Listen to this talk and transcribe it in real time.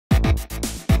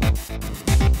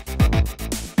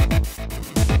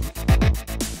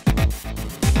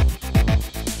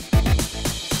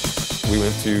We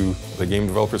went to the Game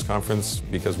Developers Conference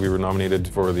because we were nominated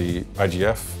for the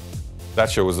IGF.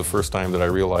 That show was the first time that I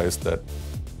realized that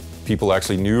people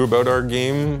actually knew about our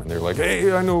game. And they're like,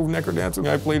 hey, I know NecroDancer,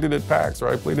 I played it at PAX, or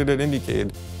I played it at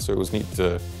Indiecade. So it was neat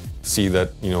to see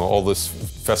that, you know, all this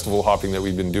festival hopping that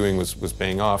we've been doing was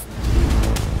paying off.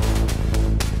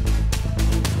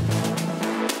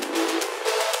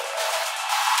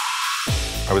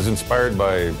 I was inspired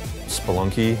by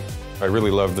Spelunky. I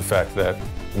really loved the fact that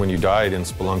when you died in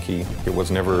Spelunky, it was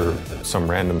never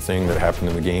some random thing that happened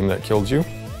in the game that killed you.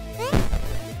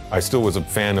 I still was a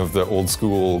fan of the old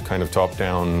school kind of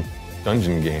top-down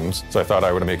dungeon games, so I thought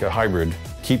I would make a hybrid,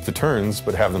 keep the turns,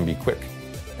 but have them be quick.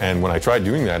 And when I tried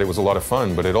doing that, it was a lot of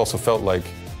fun, but it also felt like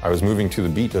I was moving to the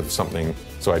beat of something,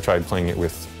 so I tried playing it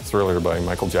with Thriller by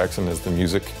Michael Jackson as the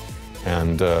music,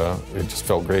 and it just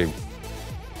felt great.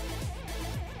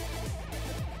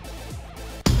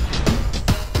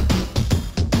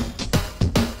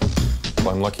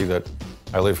 I'm lucky that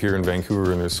I live here in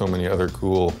Vancouver and there's so many other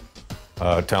cool,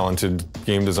 talented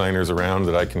game designers around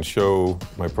that I can show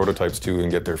my prototypes to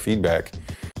and get their feedback.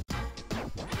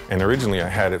 And originally I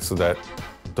had it so that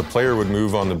the player would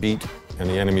move on the beat and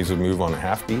the enemies would move on a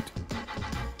half beat.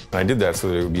 And I did that so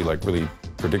that it would be like really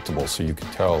predictable, so you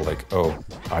could tell like, oh,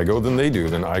 I go then they do,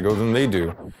 then I go then they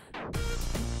do.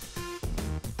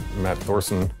 Matt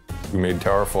Thorson, who made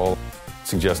Towerfall,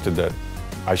 suggested that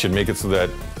I should make it so that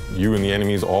you and the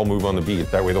enemies all move on the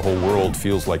beat. That way the whole world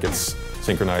feels like it's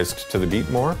synchronized to the beat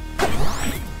more.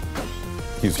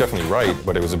 He was definitely right,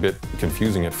 but it was a bit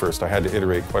confusing at first. I had to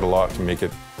iterate quite a lot to make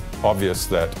it obvious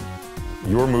that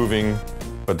you're moving,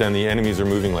 but then the enemies are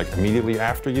moving like immediately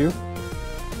after you.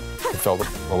 It felt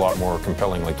a lot more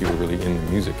compelling, like you were really in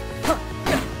the music.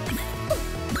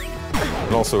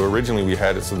 And also originally we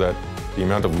had it so that the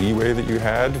amount of leeway that you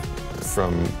had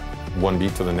from one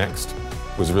beat to the next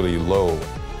was really low.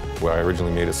 Well, I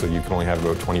originally made it so you can only have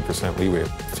about 20% leeway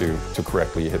to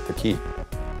correctly hit the key.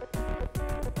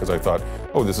 Because I thought,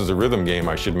 oh, this is a rhythm game,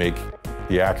 I should make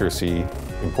the accuracy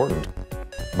important.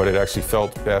 But it actually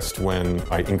felt best when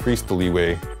I increased the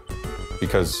leeway,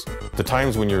 because the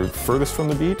times when you're furthest from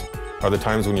the beat are the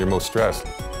times when you're most stressed.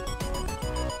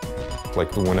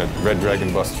 Like when a red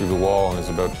dragon busts through the wall and is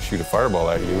about to shoot a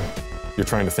fireball at you, you're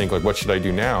trying to think like, what should I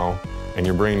do now? And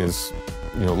your brain is,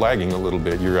 you know, lagging a little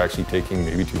bit. You're actually taking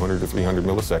maybe 200 to 300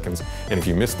 milliseconds. And if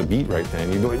you miss the beat right then,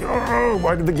 you'd be like, oh,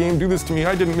 why did the game do this to me?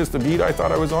 I didn't miss the beat, I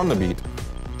thought I was on the beat.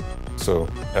 So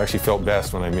it actually felt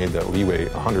best when I made that leeway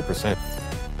 100%.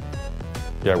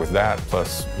 Yeah, with that,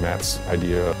 plus Matt's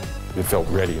idea, it felt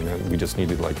ready, and then we just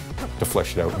needed like to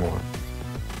flesh it out more.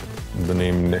 The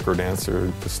name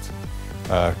NecroDancer just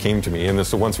came to me, and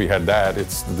so once we had that,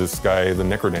 it's this guy, the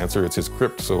NecroDancer, it's his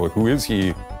crypt, so who is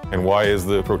he? And why is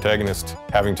the protagonist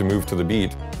having to move to the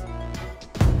beat?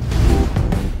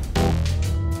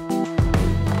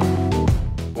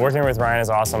 Working with Ryan is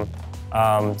awesome.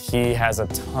 He has a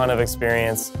ton of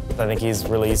experience. I think he's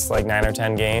released like 9 or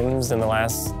 10 games in the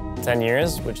last 10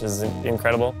 years, which is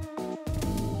incredible.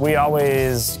 We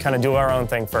always kind of do our own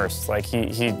thing first. Like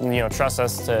he you know, trusts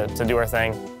us to do our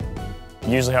thing.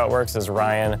 Usually how it works is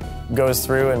Ryan goes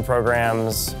through and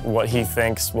programs what he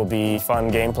thinks will be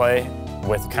fun gameplay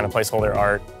with kind of placeholder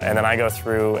art, and then I go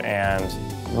through and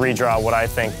redraw what I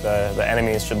think the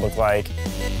enemies should look like.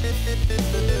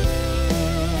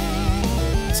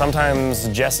 Sometimes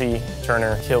Jesse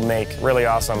Turner, he'll make really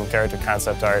awesome character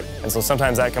concept art, and so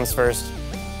sometimes that comes first.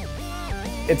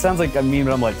 It sounds like a meme,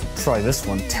 but I'm like, try this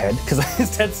one, Ted,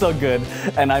 because Ted's so good,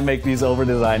 and I make these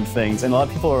over-designed things, and a lot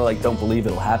of people are like, don't believe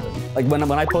it'll happen. Like when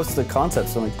I post the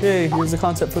concepts, I'm like, hey, here's the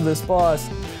concept for this boss.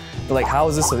 They're like, how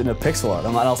is this in a pixel art?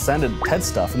 And I'll send it Ted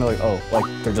stuff, and they're like, oh, like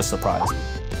they're just surprised.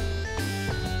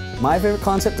 My favorite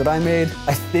concept that I made,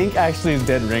 I think actually is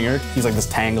Dead Ringer. He's like this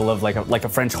tangle of like a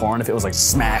French horn if it was like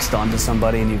smashed onto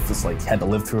somebody and you just like had to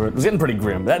live through it. It was getting pretty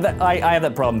grim. I have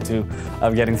that problem too,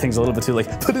 of getting things a little bit too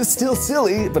like, but it's still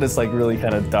silly, but it's like really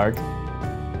kind of dark.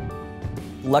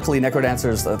 Luckily,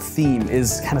 NecroDancer's theme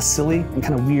is kind of silly and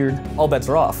kind of weird. All bets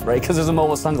are off, right? Because there's a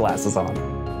Momo sunglasses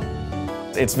on.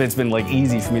 It's been like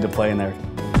easy for me to play in there.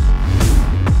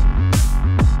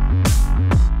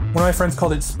 One of my friends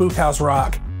called it Spook House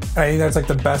Rock. I think that's like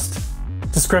the best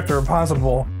descriptor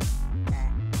possible.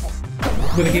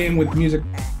 With a game with music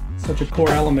such a core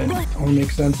element, it only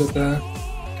makes sense that the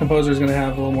composer is going to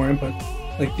have a little more input.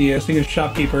 Like the Singer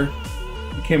Shopkeeper,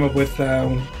 we came up with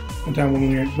one time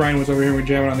when Ryan was over here, we were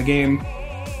jamming on the game.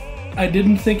 I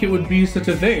didn't think it would be such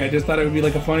a thing. I just thought it would be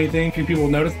like a funny thing. A few people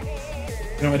would notice.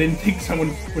 You know, I didn't think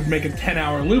someone would make a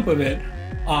 10-hour loop of it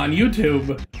on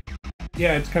YouTube.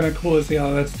 Yeah, it's kind of cool to see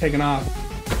how that's taken off.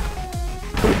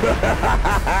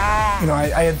 You know,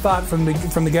 I had thought from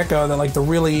the get-go that like the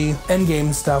really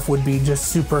endgame stuff would be just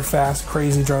super fast,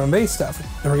 crazy drum and bass stuff.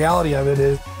 The reality of it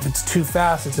is, if it's too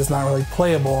fast, it's just not really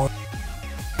playable.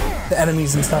 The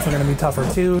enemies and stuff are going to be tougher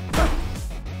too.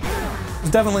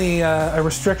 It's definitely a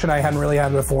restriction I hadn't really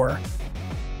had before.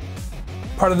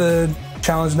 Part of the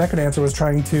challenge NecroDancer was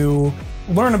trying to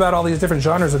learn about all these different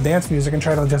genres of dance music and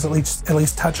try to just at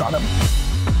least touch on them.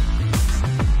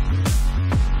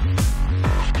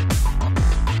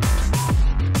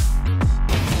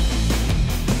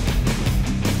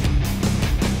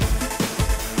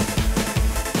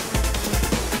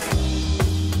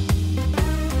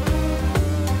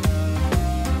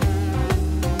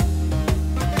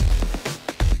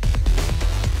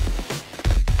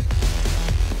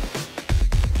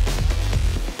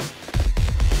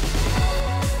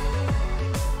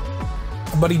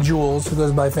 Buddy Jules, who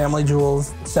goes by Family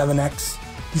Jules 7X,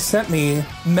 he sent me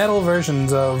metal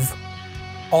versions of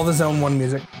all the Zone 1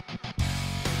 music.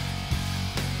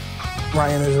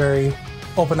 Ryan is very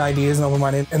open ideas and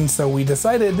open-minded, and so we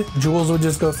decided Jules would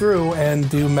just go through and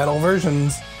do metal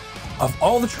versions of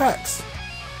all the tracks.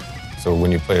 So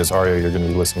when you play as Arya, you're going to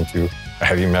be listening to a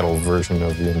heavy metal version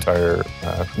of the entire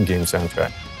game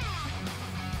soundtrack.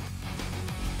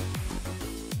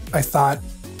 I thought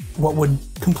what would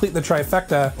complete the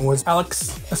trifecta was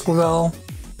Alex Esquivel,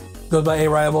 goes by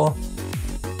A-Rival.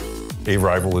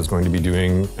 A-Rival is going to be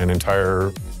doing an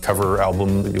entire cover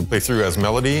album that you'll play through as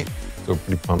Melody, so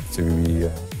pretty pumped to be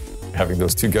having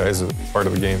those two guys as part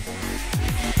of the game.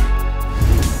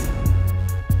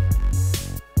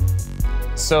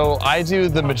 So I do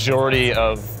the majority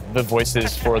of the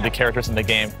voices for the characters in the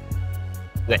game.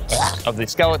 Of the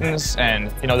skeletons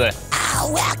and, you know, the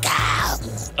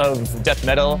of death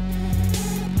metal.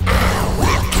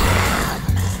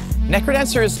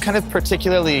 NecroDancer is kind of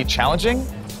particularly challenging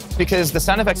because the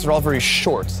sound effects are all very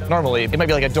short. Normally, it might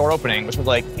be like a door opening, which would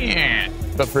like,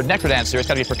 but for NecroDancer, it's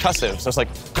got to be percussive. So it's like,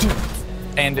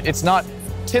 and it's not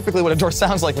typically what a door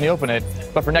sounds like when you open it,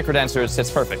 but for NecroDancer,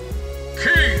 it's perfect.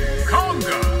 King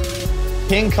Konga!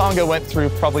 King Konga went through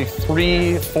probably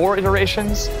 3-4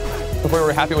 iterations before we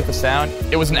were happy with the sound.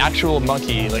 It was an actual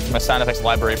monkey, like from a sound effects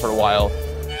library for a while.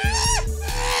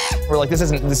 We're like, this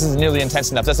isn't nearly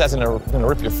intense enough. This isn't gonna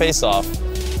rip your face off.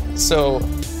 So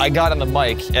I got on the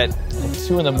mic at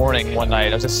 2 in the morning one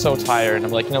night. I was just so tired. And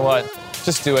I'm like, you know what?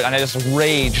 Just do it. And I just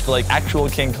raged like actual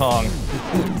King Kong.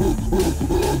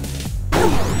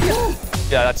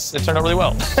 Yeah, it turned out really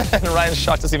well. And Ryan's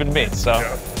shocked to see even me, so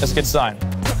that's a good sign.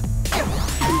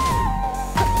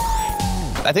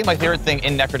 I think my favorite thing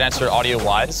in NecroDancer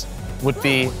audio-wise would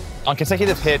be on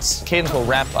consecutive hits, Cadence will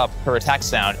ramp up her attack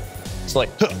sound. So like,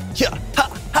 huh, yeah,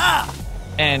 ha, ha!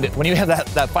 And when you have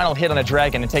that final hit on a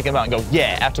dragon and take him out and go,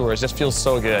 yeah, afterwards, it just feels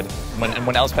so good.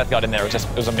 When Elspeth got in there, it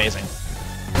was amazing.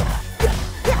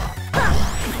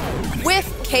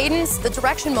 With Cadence, the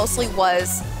direction mostly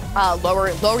was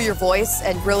lower your voice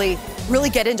and really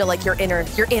get into like your inner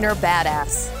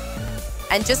badass.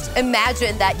 And just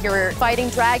imagine that you're fighting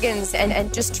dragons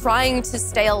and just trying to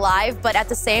stay alive, but at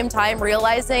the same time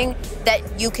realizing that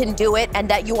you can do it and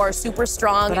that you are super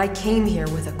strong. But I came here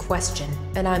with a question,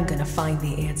 and I'm gonna find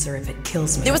the answer if it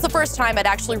kills me. It was the first time I'd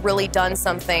actually really done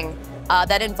something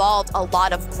that involved a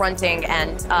lot of grunting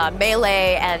and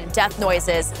melee and death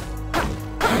noises.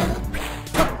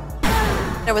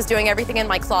 I was doing everything in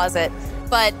my closet,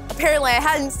 but apparently I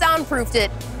hadn't soundproofed it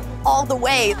all the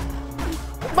way.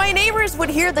 My neighbors would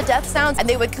hear the death sounds and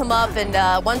they would come up,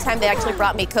 and one time they actually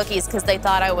brought me cookies because they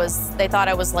thought I was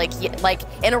like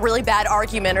in a really bad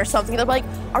argument or something. They're like,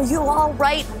 "Are you all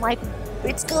right?" I'm like,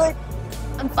 "It's good.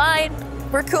 I'm fine.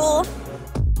 We're cool."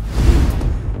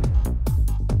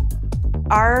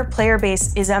 Our player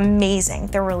base is amazing.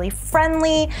 They're really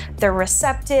friendly, they're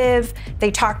receptive, they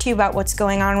talk to you about what's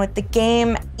going on with the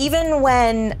game. Even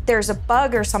when there's a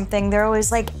bug or something, they're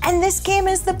always like, and this game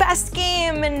is the best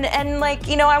game, and like,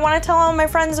 you know, I want to tell all my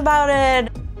friends about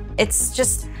it. It's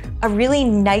just a really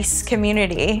nice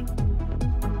community.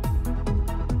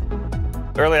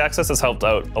 Early access has helped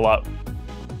out a lot.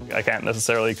 I can't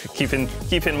necessarily keep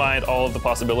in mind all of the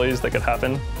possibilities that could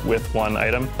happen with one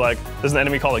item. Like, there's an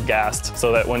enemy called a ghast,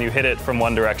 so that when you hit it from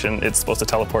one direction, it's supposed to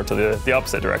teleport to the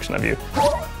opposite direction of you.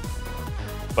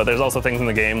 But there's also things in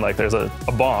the game, like there's a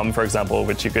bomb, for example,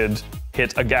 which you could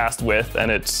hit a ghast with, and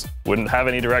it wouldn't have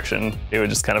any direction. It would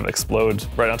just kind of explode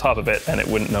right on top of it, and it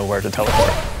wouldn't know where to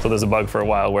teleport. So there's a bug for a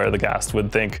while where the ghast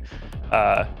would think,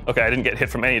 okay, I didn't get hit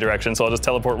from any direction, so I'll just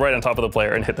teleport right on top of the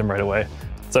player and hit them right away.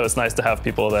 So it's nice to have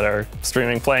people that are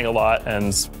streaming, playing a lot,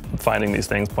 and finding these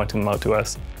things, pointing them out to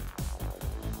us.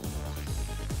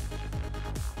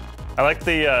 I like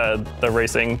the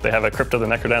racing. They have a Crypt of the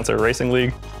NecroDancer racing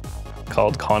league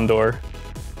called Condor.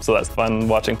 So that's fun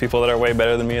watching people that are way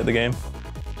better than me at the game.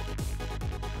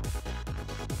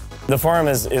 The forum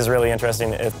is really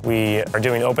interesting if we are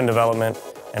doing open development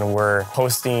and we're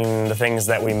posting the things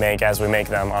that we make as we make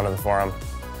them onto the forum.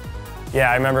 Yeah,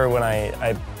 I remember when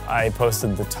I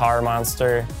posted the tar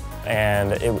monster,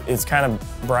 and it's kind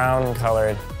of brown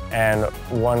colored, and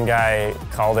one guy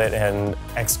called it an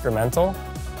excremental,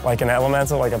 like an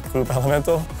elemental, like a poop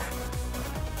elemental.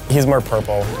 He's more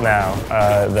purple now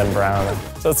than brown,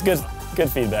 so it's good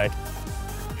feedback,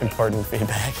 important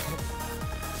feedback.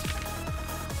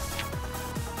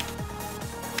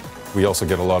 We also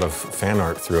get a lot of fan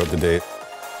art throughout the day.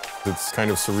 It's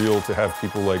kind of surreal to have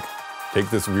people like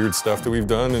take this weird stuff that we've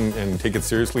done and take it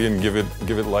seriously and give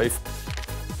it life.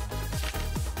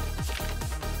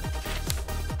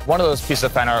 One of those pieces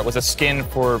of fan art was a skin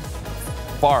for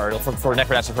Bard, for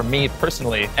NecroDancer, for me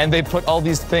personally. And they put all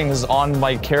these things on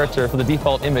my character for the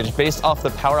default image based off the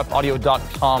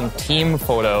PowerUpAudio.com team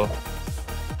photo.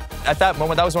 At that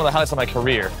moment, that was one of the highlights of my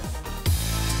career.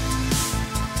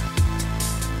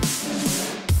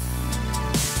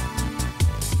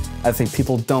 I think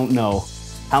people don't know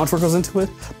how much work goes into it,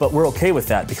 but we're okay with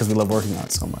that because we love working on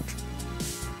it so much.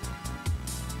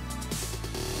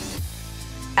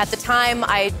 At the time,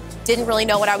 I didn't really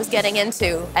know what I was getting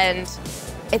into, and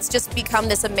it's just become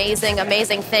this amazing,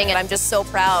 amazing thing, and I'm just so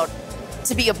proud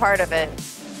to be a part of it.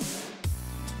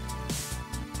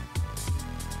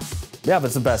 Yeah, but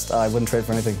it's the best. I wouldn't trade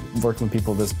for anything. Working with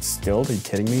people this skilled, are you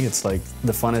kidding me? It's like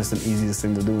the funnest and easiest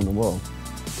thing to do in the world.